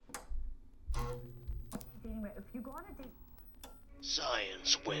You go on a date.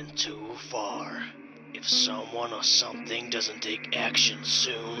 Science went too far. If someone or something doesn't take action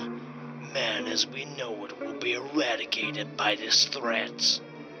soon, man as we know it will be eradicated by this threat.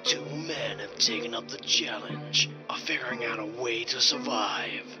 2 men have taken up the challenge of figuring out a way to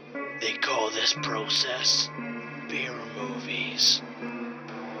survive. They call this process beer movies.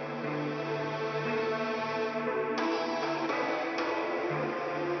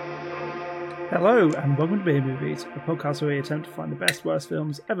 Hello and welcome to Beer Movies, a podcast where we attempt to find the best, worst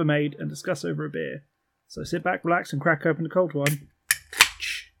films ever made and discuss over a beer. So sit back, relax and crack open a cold one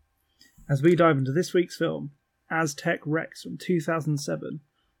as we dive into this week's film, Aztec Rex from 2007,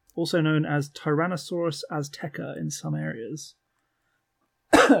 also known as Tyrannosaurus Azteca in some areas.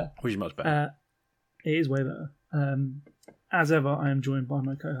 Which is much better. It is way better. As ever, I am joined by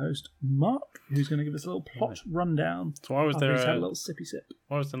my co-host Mark, who's going to give us a little plot rundown. So why was there had a little sippy sip?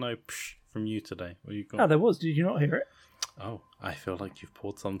 Why was there no psh from you today? What you got? Oh, there was. Did you not hear it? Oh, I feel like you've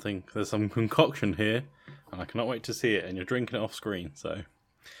poured something. There's some concoction here, and I cannot wait to see it. And you're drinking it off screen. So,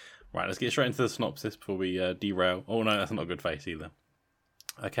 right, let's get straight into the synopsis before we derail. Oh no, that's not a good face either.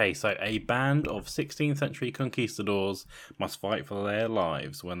 Okay, so a band of 16th century conquistadors must fight for their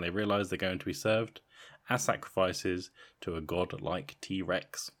lives when they realise they're going to be served as sacrifices to a god-like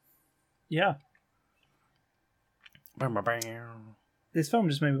T-Rex. Yeah. This film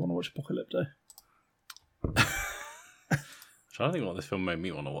just made me want to watch Apocalypto. I'm trying to think what this film made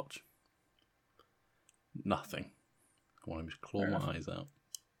me want to watch. Nothing. I want to just claw my eyes out.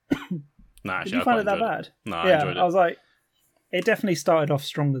 No, actually, Did you find it that bad? No, I enjoyed it. I was like, it definitely started off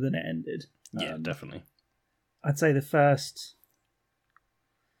stronger than it ended. Yeah, definitely. I'd say the first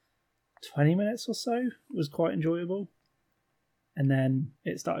 20 minutes or so was quite enjoyable. And then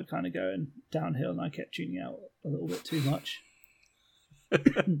it started kind of going downhill and I kept tuning out a little bit too much.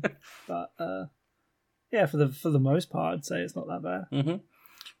 But yeah, for the most part, I'd say it's not that bad. Mm-hmm.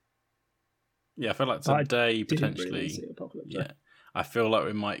 Yeah, I feel like today potentially. Really see Apocalypto. Yeah, I feel like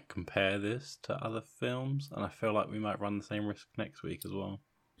we might compare this to other films, and I feel like we might run the same risk next week as well.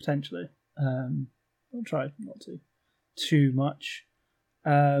 Potentially. I'll try not to too much.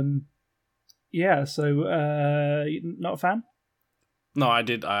 Yeah. So, not a fan? No, I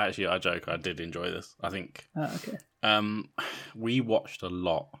did. I joke. I did enjoy this. I think. Okay. We watched a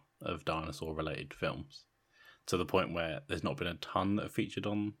lot of dinosaur-related films to the point where there's not been a ton that have featured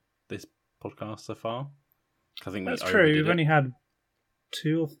on this podcast so far. I think that's true. We've only had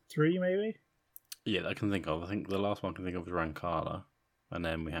 2 or 3, maybe. Yeah, that I can think of. I think the last one I can think of was Rancala, and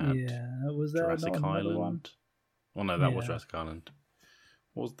then we had was there Jurassic Island. One? Well, no, that was Jurassic Island.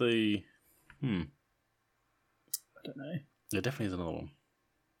 What was the? I don't know. There definitely is another one.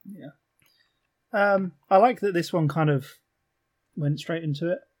 Yeah. I like that this one kind of went straight into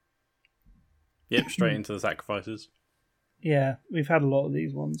it. Yep, straight into the sacrifices. Yeah, we've had a lot of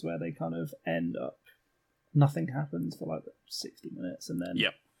these ones where they kind of end up, nothing happens for like 60 minutes, and then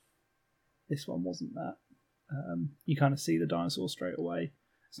this one wasn't that. You kind of see the dinosaur straight away.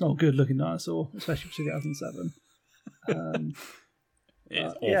 It's not a good looking dinosaur, especially for 2007.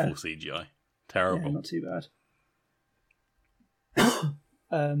 It's awful CGI. Terrible. Yeah, not too bad.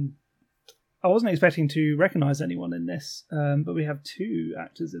 I wasn't expecting to recognise anyone in this, but we have 2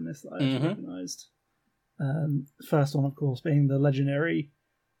 actors in this that I actually recognised. First one, of course, being the legendary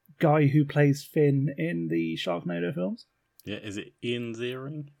guy who plays Finn in the Sharknado films. Yeah, is it Ian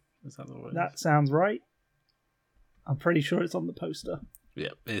Ziering? Is that the word? That sounds right. I'm pretty sure it's on the poster.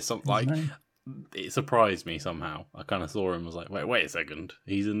 Yeah, it's something like it surprised me somehow. I kind of saw him and was like, wait a second,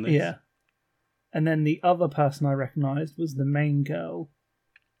 he's in this? Yeah. And then the other person I recognised was the main girl,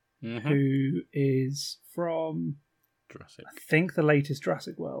 who is from Jurassic. I think the latest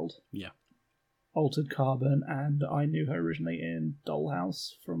Jurassic World. Yeah. Altered Carbon, and I knew her originally in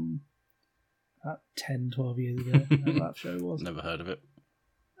Dollhouse from about 10, 12 years ago. Whatever that show was. Never heard of it.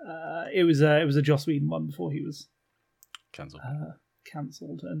 It was a Joss Whedon one before he was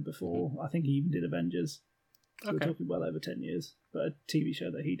cancelled, and before I think he even did Avengers. So we're talking well over 10 years. But a TV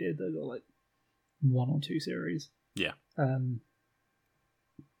show that he did, they got like 1 or 2 series. Yeah.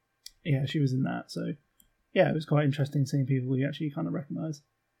 Yeah, she was in that. So yeah, it was quite interesting seeing people you actually kind of recognise.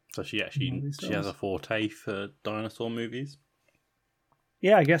 So she has a forte for dinosaur movies?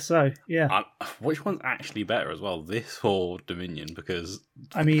 Yeah, I guess so, yeah. Which one's actually better as well, this or Dominion? Because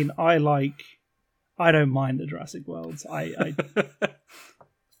I mean, I don't mind the Jurassic Worlds. I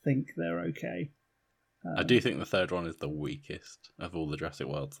think they're okay. I do think the third one is the weakest of all the Jurassic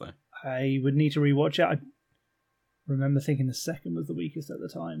Worlds, though. I would need to rewatch it. I remember thinking the second was the weakest at the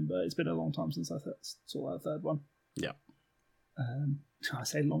time, but it's been a long time since I saw that third one. Yeah. I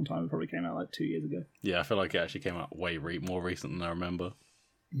say a long time. It probably came out like 2 years ago. Yeah, I feel like it actually came out way more recent than I remember.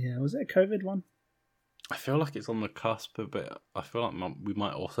 Yeah, was it a COVID one? I feel like it's on the cusp a bit. I feel like we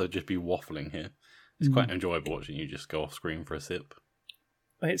might also just be waffling here. It's quite enjoyable watching you just go off screen for a sip.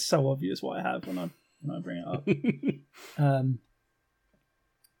 It's so obvious what I have when I bring it up.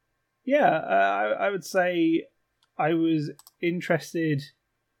 I would say I was interested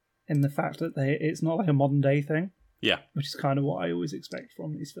in the fact that it's not like a modern day thing. Yeah. Which is kind of what I always expect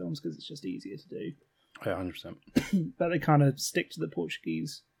from these films because it's just easier to do. Yeah, 100%. But they kind of stick to the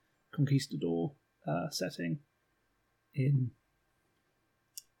Portuguese conquistador setting in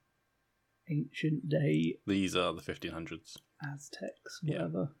ancient day. These are the 1500s. Aztecs,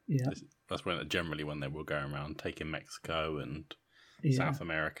 whatever. Yeah. That's when they were going around taking Mexico and South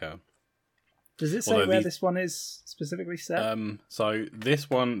America. Does it say where this one is specifically set? So this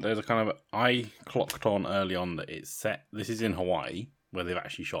one, there's a kind of... I clocked on early on that it's set... This is in Hawaii, where they've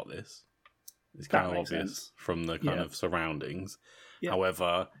actually shot this. It's kind of obvious from the kind of surroundings. Yeah.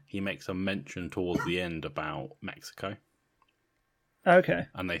 However, he makes a mention towards the end about Mexico. Okay.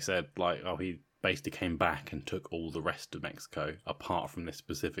 And they said, he basically came back and took all the rest of Mexico, apart from this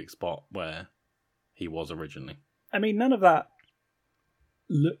specific spot where he was originally. I mean, none of that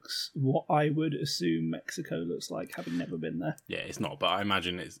looks what I would assume Mexico looks like, having never been there. Yeah, it's not, but I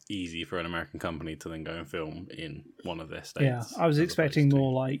imagine it's easy for an American company to then go and film in one of their states. Yeah, I was expecting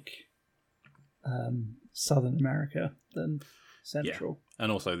more like Southern America than Central. Yeah.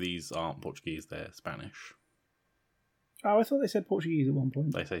 And also, these aren't Portuguese, they're Spanish. Oh, I thought they said Portuguese at one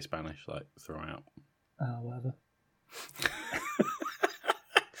point. They say Spanish, throughout. Oh, whatever.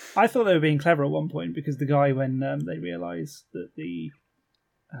 I thought they were being clever at one point because the guy, when they realised that the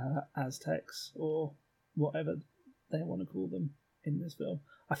Aztecs, or whatever they want to call them in this film,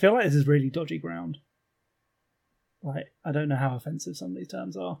 I feel like this is really dodgy ground. I don't know how offensive some of these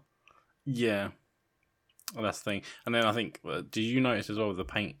terms are. Yeah. Well, that's the thing. And then I think, did you notice as well with the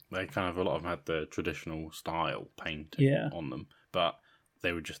paint, they kind of, a lot of them had the traditional style paint on them, but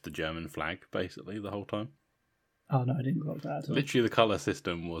they were just the German flag, basically, the whole time. Oh, no, I didn't look that at all. Literally, the colour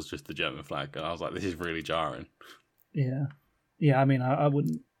system was just the German flag, and I was like, this is really jarring. Yeah. Yeah, I mean,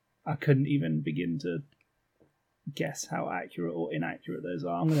 I couldn't even begin to guess how accurate or inaccurate those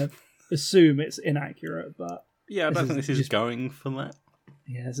are. I'm going to assume it's inaccurate, but... Yeah, I don't think this is just going for that.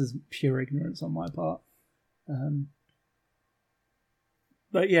 Yeah, this is pure ignorance on my part.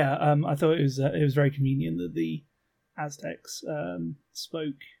 But yeah, I thought it was very convenient that the Aztecs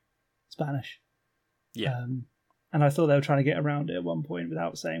spoke Spanish. Yeah. And I thought they were trying to get around it at one point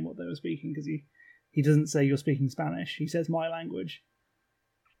without saying what they were speaking, because he doesn't say you're speaking Spanish. He says my language.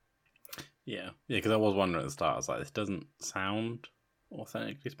 Yeah, because I was wondering at the start, I was like, this doesn't sound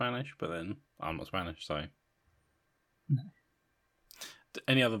authentically Spanish, but then I'm not Spanish, so... No.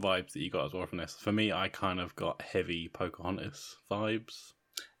 Any other vibes that you got as well from this? For me, I kind of got heavy Pocahontas vibes.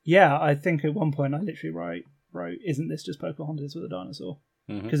 Yeah, I think at one point I literally wrote, isn't this just Pocahontas with a dinosaur?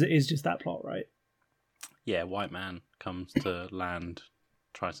 Because it is just that plot, right? Yeah, white man comes to land,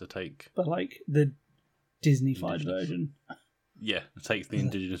 tries to take... But the Disney-fied version. Yeah, it takes the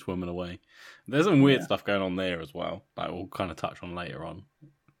indigenous woman away. There's some weird stuff going on there as well, that we'll kind of touch on later on.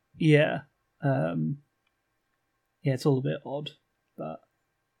 Yeah. Yeah, it's all a bit odd, but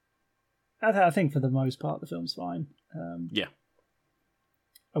I think for the most part the film's fine. Yeah.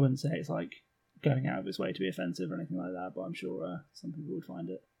 I wouldn't say it's going out of its way to be offensive or anything like that, but I'm sure some people would find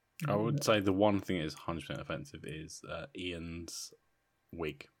it. I would say the one thing that is 100% offensive is Ian's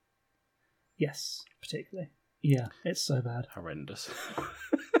wig. Yes, particularly. Yeah, it's so bad. Horrendous.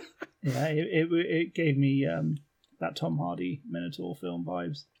 Yeah, it gave me that Tom Hardy Minotaur film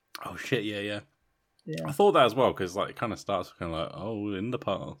vibes. Oh shit, yeah. Yeah. I thought that as well, because it kind of starts kind of oh, in the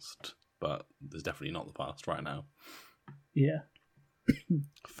past, but there's definitely not the past right now. Yeah.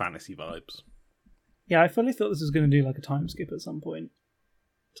 Fantasy vibes. Yeah, I fully thought this was going to do a time skip at some point.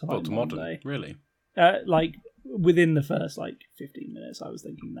 To modern day. Really? Within the first 15 minutes, I was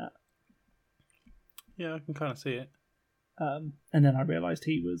thinking that. Yeah, I can kind of see it. And then I realised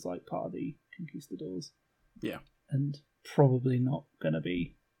he was part of the Conquistadors. Yeah. And probably not going to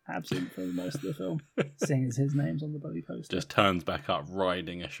be absent for most of the film, seeing as his name's on the bloody poster. Just turns back up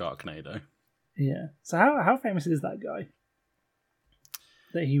riding a Sharknado. Yeah. So how famous is that guy?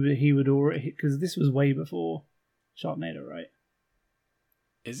 That he would already, because this was way before Sharknado, right?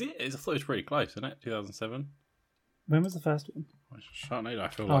 Is it? I thought it was pretty close, isn't it? 2007. When was the first one? Sharknado, I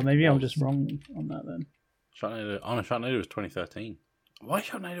feel like. Oh, maybe I'm just wrong on that then. Sharknado was 2013. Why is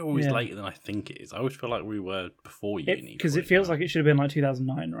Sharknado always later than I think it is? I always feel like we were before uni. Because it feels like it should have been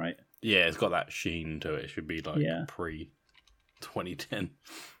 2009, right? Yeah, it's got that sheen to it. It should be pre 2010.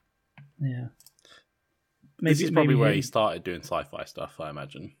 Yeah. This is probably where he started doing sci-fi stuff, I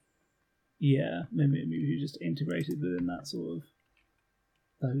imagine. Yeah, maybe he just integrated within that sort of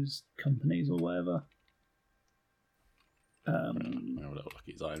those companies or whatever. I'll have a little look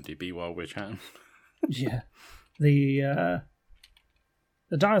at his IMDb while we're chatting. Yeah, the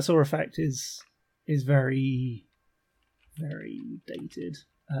dinosaur effect is very, very dated.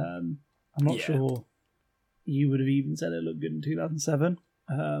 I'm not sure you would have even said it looked good in 2007.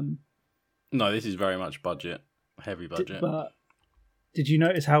 No, this is very much heavy budget. But did you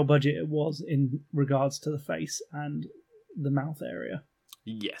notice how budget it was in regards to the face and the mouth area?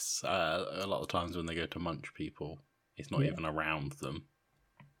 Yes, a lot of times when they go to munch people, it's not even around them.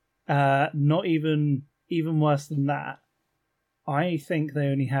 Not even worse than that. I think they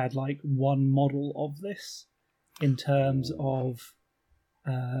only had like one model of this in terms of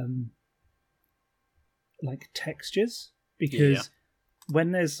like textures, because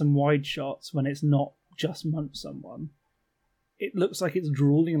when there's some wide shots, when it's not just munch someone, it looks like it's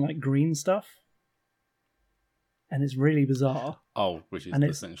drooling like green stuff, and it's really bizarre. Oh, which is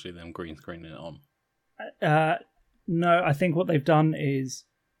essentially them green screening it on. No, I think what they've done is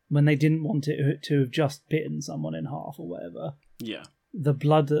when they didn't want it to have just bitten someone in half or whatever, the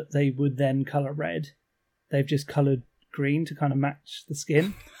blood that they would then colour red, they've just coloured green to kind of match the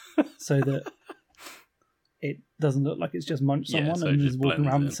skin so that it doesn't look like it's just munched someone so and it is walking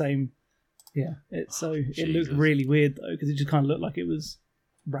around in. the same. Yeah, it looks really weird though, because it just kind of looked like it was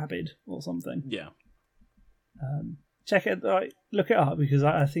rabid or something. Yeah. Check it, look it up, because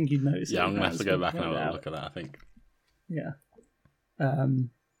I think you'd notice it. Yeah, I'm going to have to go back and have a look at that, I think. Yeah.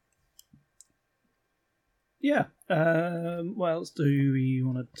 What else do we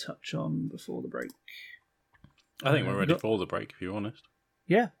want to touch on before the break? I think we're ready for the break, if you're honest.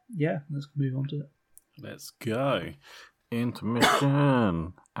 Yeah, let's move on to it. Let's go.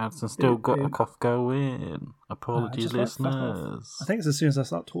 Intermission. Addison still got a cough going. Apologies, listeners. I think it's as soon as I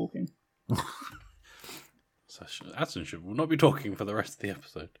start talking. So Addison will not be talking for the rest of the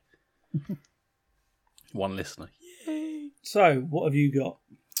episode. One listener. Yay! So, what have you got?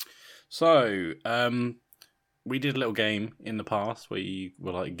 So, we did a little game in the past where you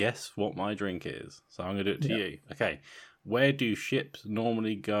were like, guess what my drink is. So I'm going to do it to you. Okay. Where do ships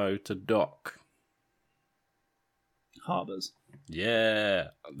normally go to dock? Harbours. Yeah.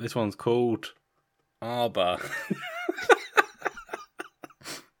 This one's called Arbor.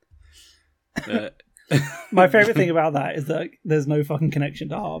 My favourite thing about that is that there's no fucking connection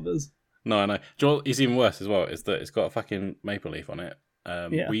to harbours. No, I know. Do you know what is even worse as well? Is that it's got a fucking maple leaf on it.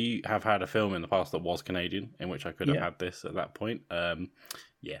 We have had a film in the past that was Canadian, in which I could have had this at that point.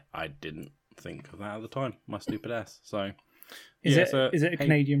 I didn't think of that at the time. My stupid ass. So, is it a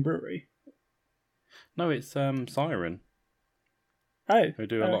Canadian brewery? No, it's Siren. Oh, they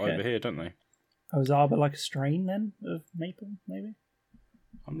do a lot over here, don't they? Oh, is Arbor like a strain then of maple? Maybe.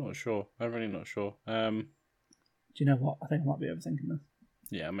 I'm not sure. I'm really not sure. Do you know what? I think I might be overthinking this.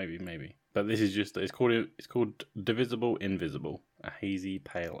 Yeah, maybe. But this is just it's called Divisible Invisible, a hazy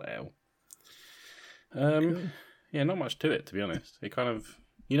pale ale. Cool. Yeah, not much to it, to be honest. It kind of,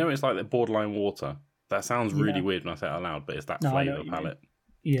 it's like the borderline water. That sounds really weird when I say it out loud, but it's that flavour palette.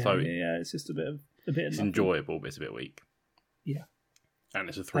 Yeah, so it's just a bit. It's enjoyable, but it's a bit weak. Yeah, and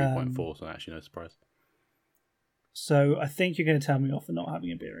it's a 3.4, so actually no surprise. So I think you're going to tell me off for not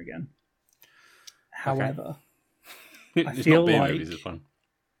having a beer again. However, I feel not beer like movies, it's fun.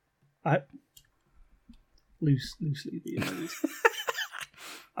 Loosely beer movies.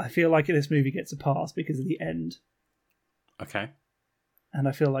 I feel like this movie gets a pass because of the end. Okay. And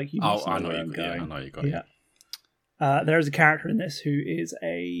I feel like you. I know you got. Yeah, I know you got. Yeah. There is a character in this who is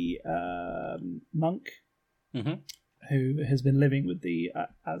a monk who has been living with the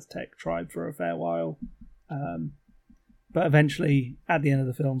Aztec tribe for a fair while, but eventually, at the end of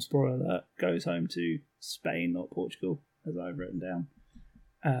the film, spoiler alert, goes home to Spain, not Portugal, as I've written down.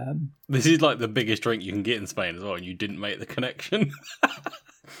 This is like the biggest drink you can get in Spain as well, and you didn't make the connection.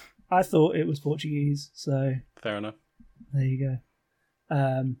 I thought it was Portuguese, so fair enough. There you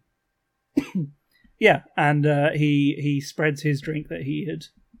go. Yeah, and he spreads his drink that he had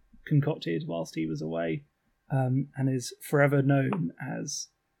concocted whilst he was away, and is forever known as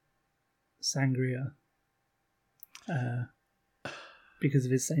sangria, because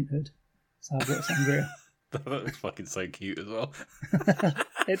of his sainthood. So I've got sangria. That looks fucking so cute as well.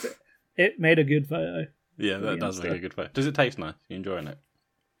 It made a good photo. Yeah, that does make a good photo. Does it taste nice? You enjoying it?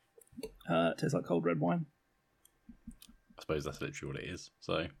 It tastes like cold red wine. I suppose that's literally what it is.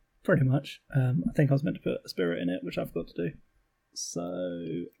 So pretty much. I think I was meant to put a spirit in it, which I forgot to do.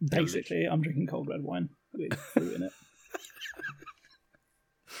 So basically, I'm drinking cold red wine with fruit in it.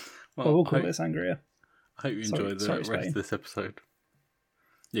 Well, we'll call it sangria. I hope you enjoy the rest of this episode.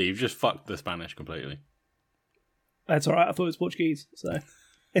 Yeah, you've just fucked the Spanish completely. That's all right. I thought it was Portuguese, so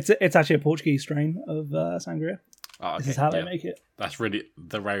it's actually a Portuguese strain of sangria. Oh, okay. This is how they make it.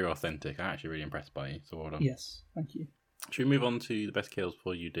 They're very authentic. I'm actually really impressed by you. So well done. Yes, thank you. Should we move on to the best kills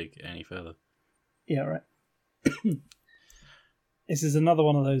before you dig any further? Yeah, right. This is another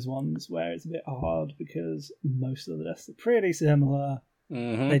one of those ones where it's a bit hard because most of the deaths are pretty similar.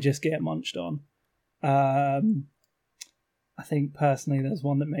 Mm-hmm. They just get munched on. I think personally there's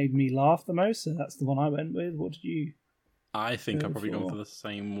one that made me laugh the most, so that's the one I went with. What did you? I think I've probably gone for the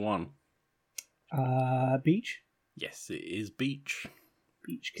same one. Beach? Yes, it is Beach.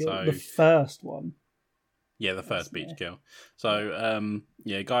 Beach kill. So, the first one. Yeah, the first Beach kill. So,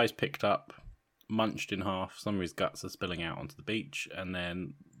 guy's picked up, munched in half, some of his guts are spilling out onto the beach, and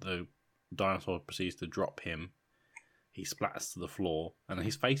then the dinosaur proceeds to drop him. He splats to the floor, and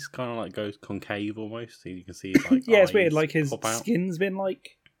his face kind of like goes concave almost. So you can see his like yeah, it's weird. Like his skin's been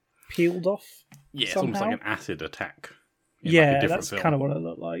like peeled off. Yeah, it's somehow. Almost like an acid attack. Yeah, that's kind of what it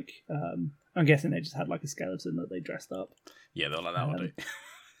looked like. I'm guessing they just had like a skeleton that they dressed up. Yeah, they're like that will do.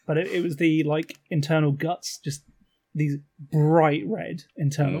 But it was the like internal guts, just these bright red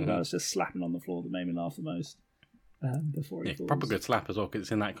internal guts, just slapping on the floor that made me laugh the most. Before he falls. Proper good slap as well, because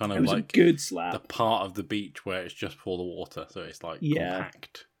it's in that kind of like a good slap. The part of the beach where it's just for the water, so it's like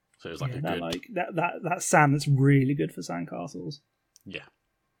compact. So it's like that sand that's really good for sandcastles. Yeah,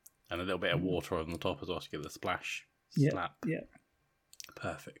 and a little bit of water on the top as well to give the splash slap. Yeah,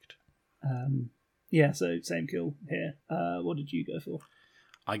 perfect. So same kill here. What did you go for?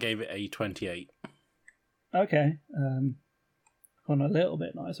 I gave it a 28. Okay, gone a little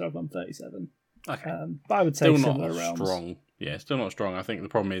bit nicer. I've gone 37. Okay, but I would say still similar not realms. Strong. Yeah, still not strong. I think the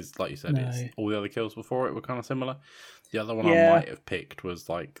problem is, like you said, it's all the other kills before it were kind of similar. The other one I might have picked was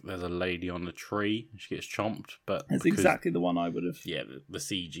like there's a lady on a tree, and she gets chomped, but that's exactly the one I would have. Yeah, the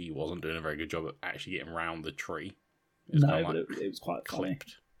CG wasn't doing a very good job of actually getting around the tree. It was quite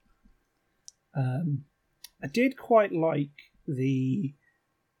clipped. Funny. I did quite like the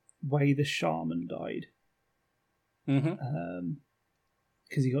way the shaman died.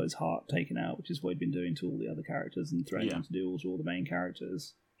 Because he got his heart taken out, which is what he'd been doing to all the other characters and threatening to do to all the main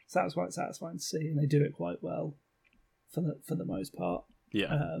characters. So that was quite satisfying to see, and they do it quite well for the most part.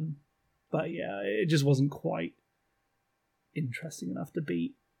 Yeah. But yeah, it just wasn't quite interesting enough to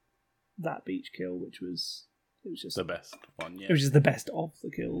beat that beach kill, which was just the best one. Yeah, it was just the best of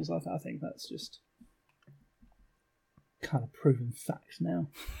the kills. I think that's just kind of proven fact now.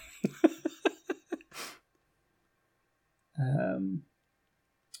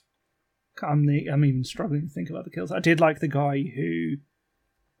 I'm even struggling to think about the kills. I did like the guy who,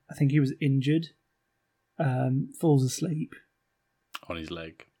 I think he was injured, falls asleep on his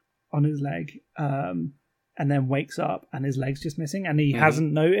leg, and then wakes up and his leg's just missing, and he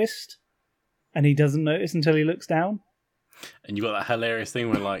hasn't noticed, and he doesn't notice until he looks down. And you got that hilarious thing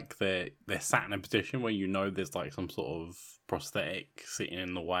where like they're sat in a position where there's like some sort of prosthetic sitting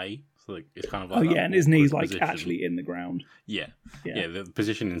in the way. So it's kind of like and his knee's like actually in the ground. Yeah. The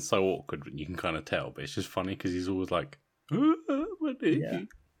position is so awkward, you can kind of tell, but it's just funny because he's always like, what is he?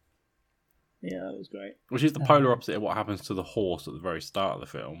 Yeah, that was great. Which is the polar opposite of what happens to the horse at the very start of the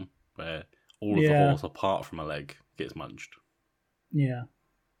film, where all of the horse, apart from a leg, gets munched. Yeah.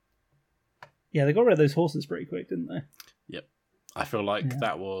 Yeah, they got rid of those horses pretty quick, didn't they? Yep. I feel like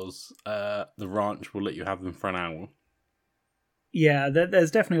that was the ranch will let you have them for an hour. Yeah,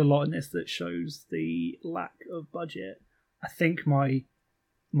 there's definitely a lot in this that shows the lack of budget. I think my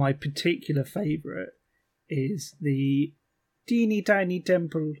particular favourite is the teeny tiny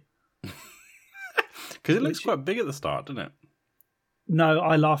temple. Because it looks quite big at the start, doesn't it? No,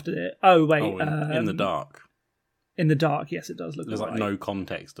 I laughed at it. Oh, wait. In the dark. In the dark, yes, it does look There's like no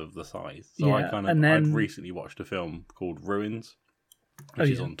context of the size. So I'd recently watched a film called Ruins, which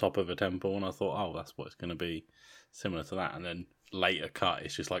is on top of a temple, and I thought, that's what it's going to be, similar to that. And then later cut,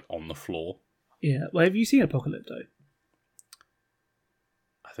 it's just like on the floor. Yeah. Well, have you seen Apocalypto?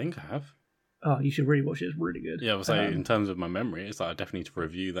 I think I have. Oh, you should really watch it. It's really good. Yeah, I would say in terms of my memory, it's like I definitely need to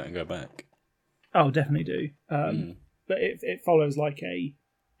review that and go back. Oh, definitely do. But it follows like a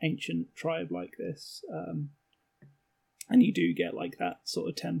ancient tribe like this, and you do get like that sort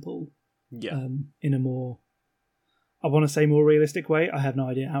of temple. Yeah. In a more, I want to say more realistic way. I have no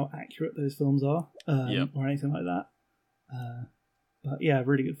idea how accurate those films are, or anything like that. But yeah,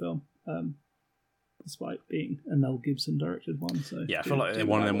 really good film. Despite being a Mel Gibson directed one. So yeah, I feel like they're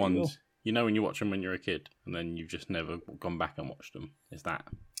one of them ones. You know when you watch them when you're a kid, and then you've just never gone back and watched them. Is that?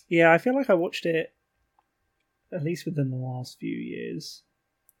 Yeah, I feel like I watched it at least within the last few years.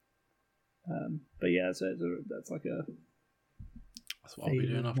 But yeah, so that's like a. That's what I'll be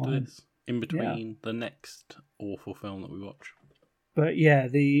doing after this. In between the next awful film that we watch. But yeah,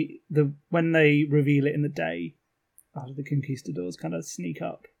 the when they reveal it in the day, after the conquistadors kind of sneak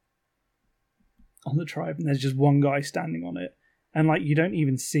up on the tribe, and there's just one guy standing on it, and like you don't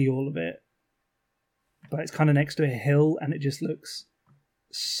even see all of it, but it's kind of next to a hill, and it just looks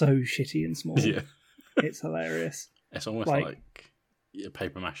so shitty and small. Yeah, it's hilarious. It's almost like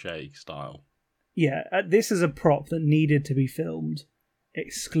paper mache style. Yeah, this is a prop that needed to be filmed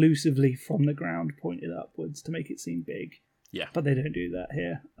exclusively from the ground, pointed upwards to make it seem big. Yeah, but they don't do that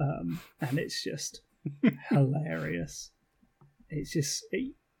here, and it's just hilarious. It's just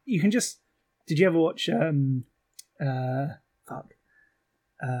you can just. Did you ever watch Spinal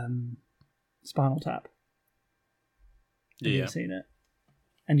Tap? Have you ever seen it?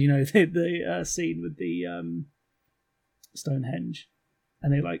 And you know the scene with the Stonehenge,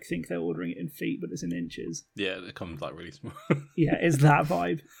 and they like think they're ordering it in feet, but it's in inches. Yeah, it comes like really small. Yeah, it's that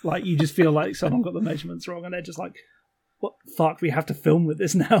vibe. Like you just feel like someone got the measurements wrong, and they're just like, "What the fuck? We have to film with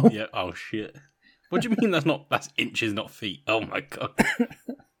this now." Yeah. Oh shit. What do you mean that's inches, not feet? Oh my god.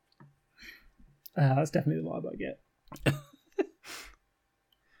 That's definitely the vibe I get.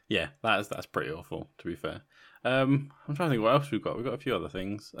 Yeah, that's pretty awful, to be fair. I'm trying to think what else we've got. We've got a few other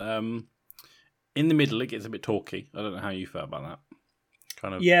things. In the middle, it gets a bit talky. I don't know how you felt about that.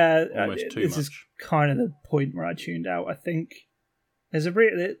 Kind of, almost too much. This is kind of the point where I tuned out. I think there's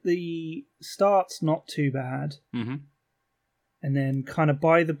the start's not too bad, and then kind of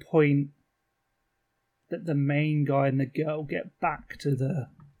by the point that the main guy and the girl get back to the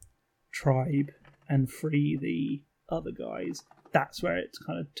tribe and free the other guys, that's where it's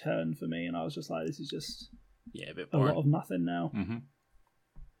kind of turned for me, and I was just like, this is just a bit a boring. lot of nothing now.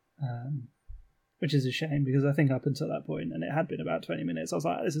 Which is a shame, because I think up until that point, and it had been about 20 minutes, I was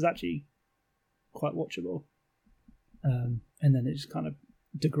like, this is actually quite watchable. And then it just kind of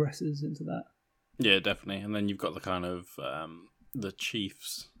digresses into that. Yeah, definitely. And then you've got the kind of the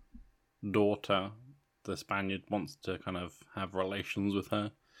chief's daughter, the Spaniard, wants to kind of have relations with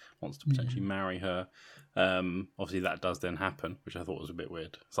her, wants to potentially marry her. Obviously that does then happen, which I thought was a bit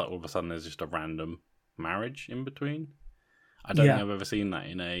weird. It's like all of a sudden there's just a random marriage in between. I don't think I've ever seen that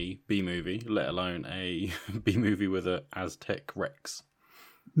in a B movie, let alone a B movie with a Aztec Rex.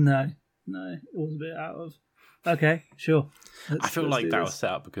 No, it was a bit out of. Okay, sure. I feel like that was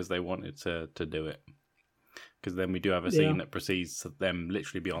set up because they wanted to do it. Because then we do have a scene that proceeds to them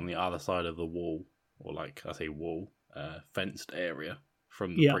literally be on the other side of the wall, or like I say wall, fenced area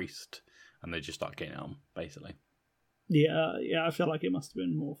from the priest, and they just start getting on, basically. Yeah, I feel like it must have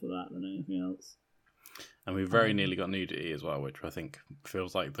been more for that than anything else. And we very nearly got nudity as well, which I think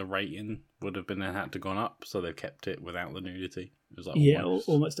feels like the rating would have been had to gone up, so they've kept it without the nudity. It was like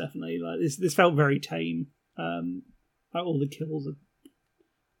almost definitely. Like this felt very tame. Like all the kills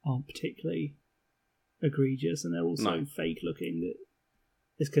aren't particularly egregious, and they're also fake looking. That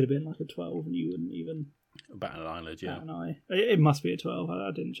this could have been like a 12, and you wouldn't even bat an eyelid. Yeah, bat an eye. It must be a 12.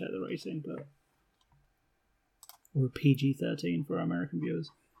 I didn't check the rating, but or a PG-13 for our American viewers.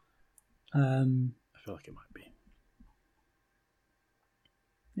 I feel like it might be.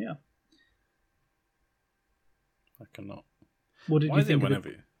 Yeah. I cannot. What did you think?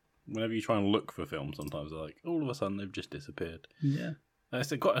 Whenever you try and look for films, sometimes they're like, all of a sudden they've just disappeared. Yeah.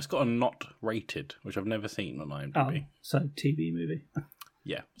 It's got a not rated, which I've never seen on IMDb. Oh, so TV movie.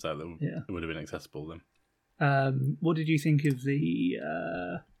 Yeah, so it would have been accessible then. What did you think of the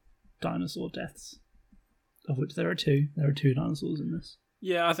dinosaur deaths? Of which there are two. There are two dinosaurs in this.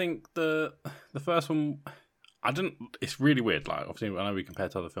 Yeah, I think the first one, it's really weird. Like, obviously, I know we compare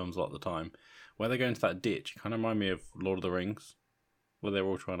to other films a lot of the time. Where they go into that ditch, it kind of remind me of Lord of the Rings, where they're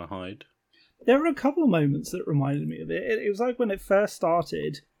all trying to hide. There were a couple of moments that reminded me of it. It was like when it first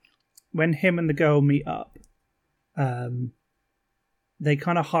started, when him and the girl meet up, they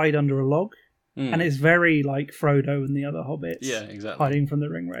kind of hide under a log, and it's very like Frodo and the other hobbits. Yeah, exactly. Hiding from the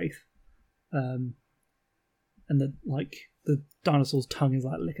ring wraith, and the dinosaur's tongue is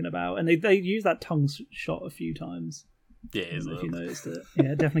like licking about, and they use that tongue shot a few times. Yeah, it is. If you noticed it,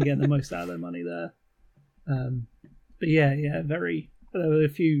 yeah, definitely getting the most out of their money there. But yeah, very. There were a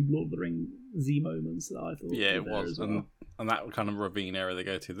few Lord of the Rings moments that I thought. Yeah, it was, and that kind of ravine area they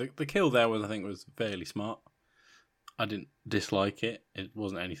go to. The kill there I think was fairly smart. I didn't dislike it. It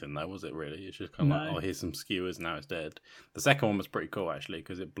wasn't anything though, was it? Really, it's just kind of like, oh, here's some skewers, now it's dead. The second one was pretty cool actually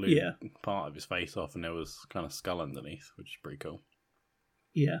because it blew part of his face off, and there was kind of skull underneath, which is pretty cool.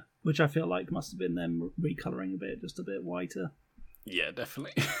 Yeah, which I feel like must have been them recoloring a bit, just a bit whiter. Yeah,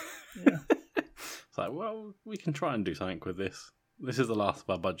 definitely. Yeah. It's like, well, we can try and do something with this. This is the last of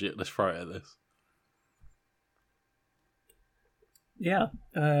our budget. Let's throw it at this. Yeah.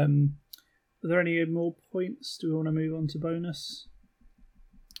 Are there any more points? Do we want to move on to bonus?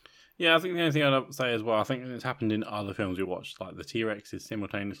 Yeah, I think the only thing I'd say as well, I think it's happened in other films we watched, like the T-Rex is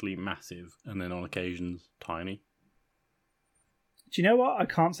simultaneously massive and then on occasions tiny. Do you know what? I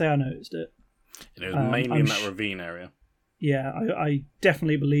can't say I noticed it. It was mainly in that ravine area. Yeah, I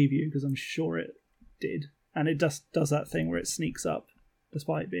definitely believe you because I'm sure it did. And it does that thing where it sneaks up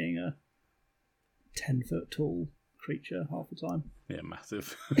despite being a 10-foot tall creature half the time. Yeah,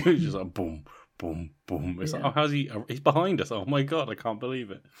 massive. It's just like boom, boom, boom. It's like, oh, how's he? He's behind us. Oh my god, I can't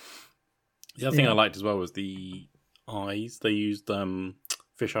believe it. The other thing I liked as well was the eyes. They used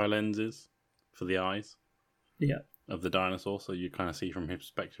fisheye lenses for the eyes. Yeah. Of the dinosaur, so you kind of see from his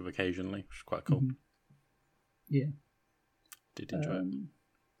perspective occasionally, which is quite cool. Mm-hmm. Yeah. Did enjoy it.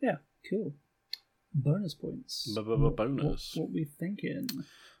 Yeah, cool. Bonus points. Bonus. What we thinking?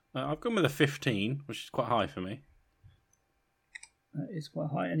 I've gone with a 15, which is quite high for me. That is quite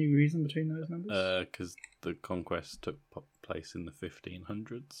high. Any reason between those numbers? Because the conquest took place in the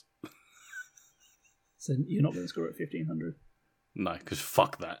 1500s. So you're not going to score at 1500? No, because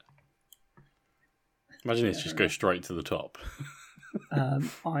fuck that. Imagine this just goes straight to the top.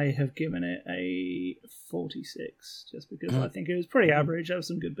 I have given it a 46, just because I think it was pretty average. There were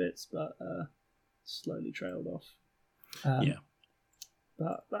some good bits, but slowly trailed off. Yeah.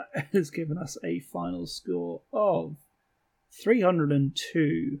 But that has given us a final score of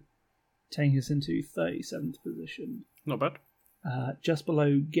 302, taking us into 37th position. Not bad. Just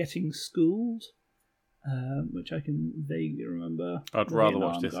below Getting Schooled, which I can vaguely remember. I'd rather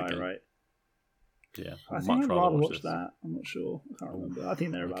watch this again. Right? Yeah, I think I'd rather watch that. I'm not sure. I can't remember. I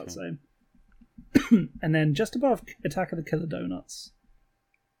think they're about the same. And then just above Attack of the Killer Donuts,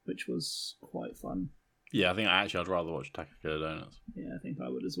 which was quite fun. Yeah, I think I'd rather watch Attack of Killer Donuts. Yeah, I think I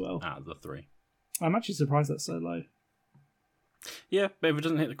would as well. Out of the three. I'm actually surprised that's so low. Yeah, but if it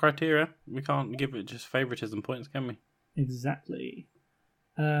doesn't hit the criteria, we can't give it just favouritism points, can we? Exactly.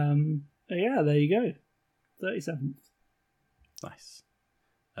 Yeah, there you go. 37th. Nice.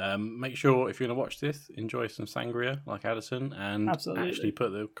 Make sure if you're going to watch this, enjoy some sangria like Addison and actually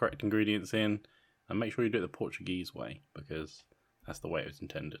put the correct ingredients in, and make sure you do it the Portuguese way because that's the way it was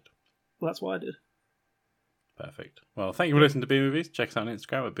intended. Well, that's what I did. Perfect. Well, thank you for listening to B-Movies. Check us out on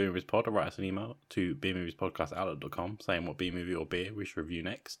Instagram at B-Movies-Pod or write us an email to bmoviespodcast@outlook.com saying what B-movie or beer we should review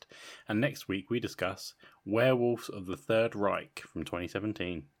next. And next week we discuss Werewolves of the Third Reich from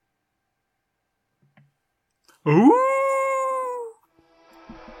 2017. Ooh!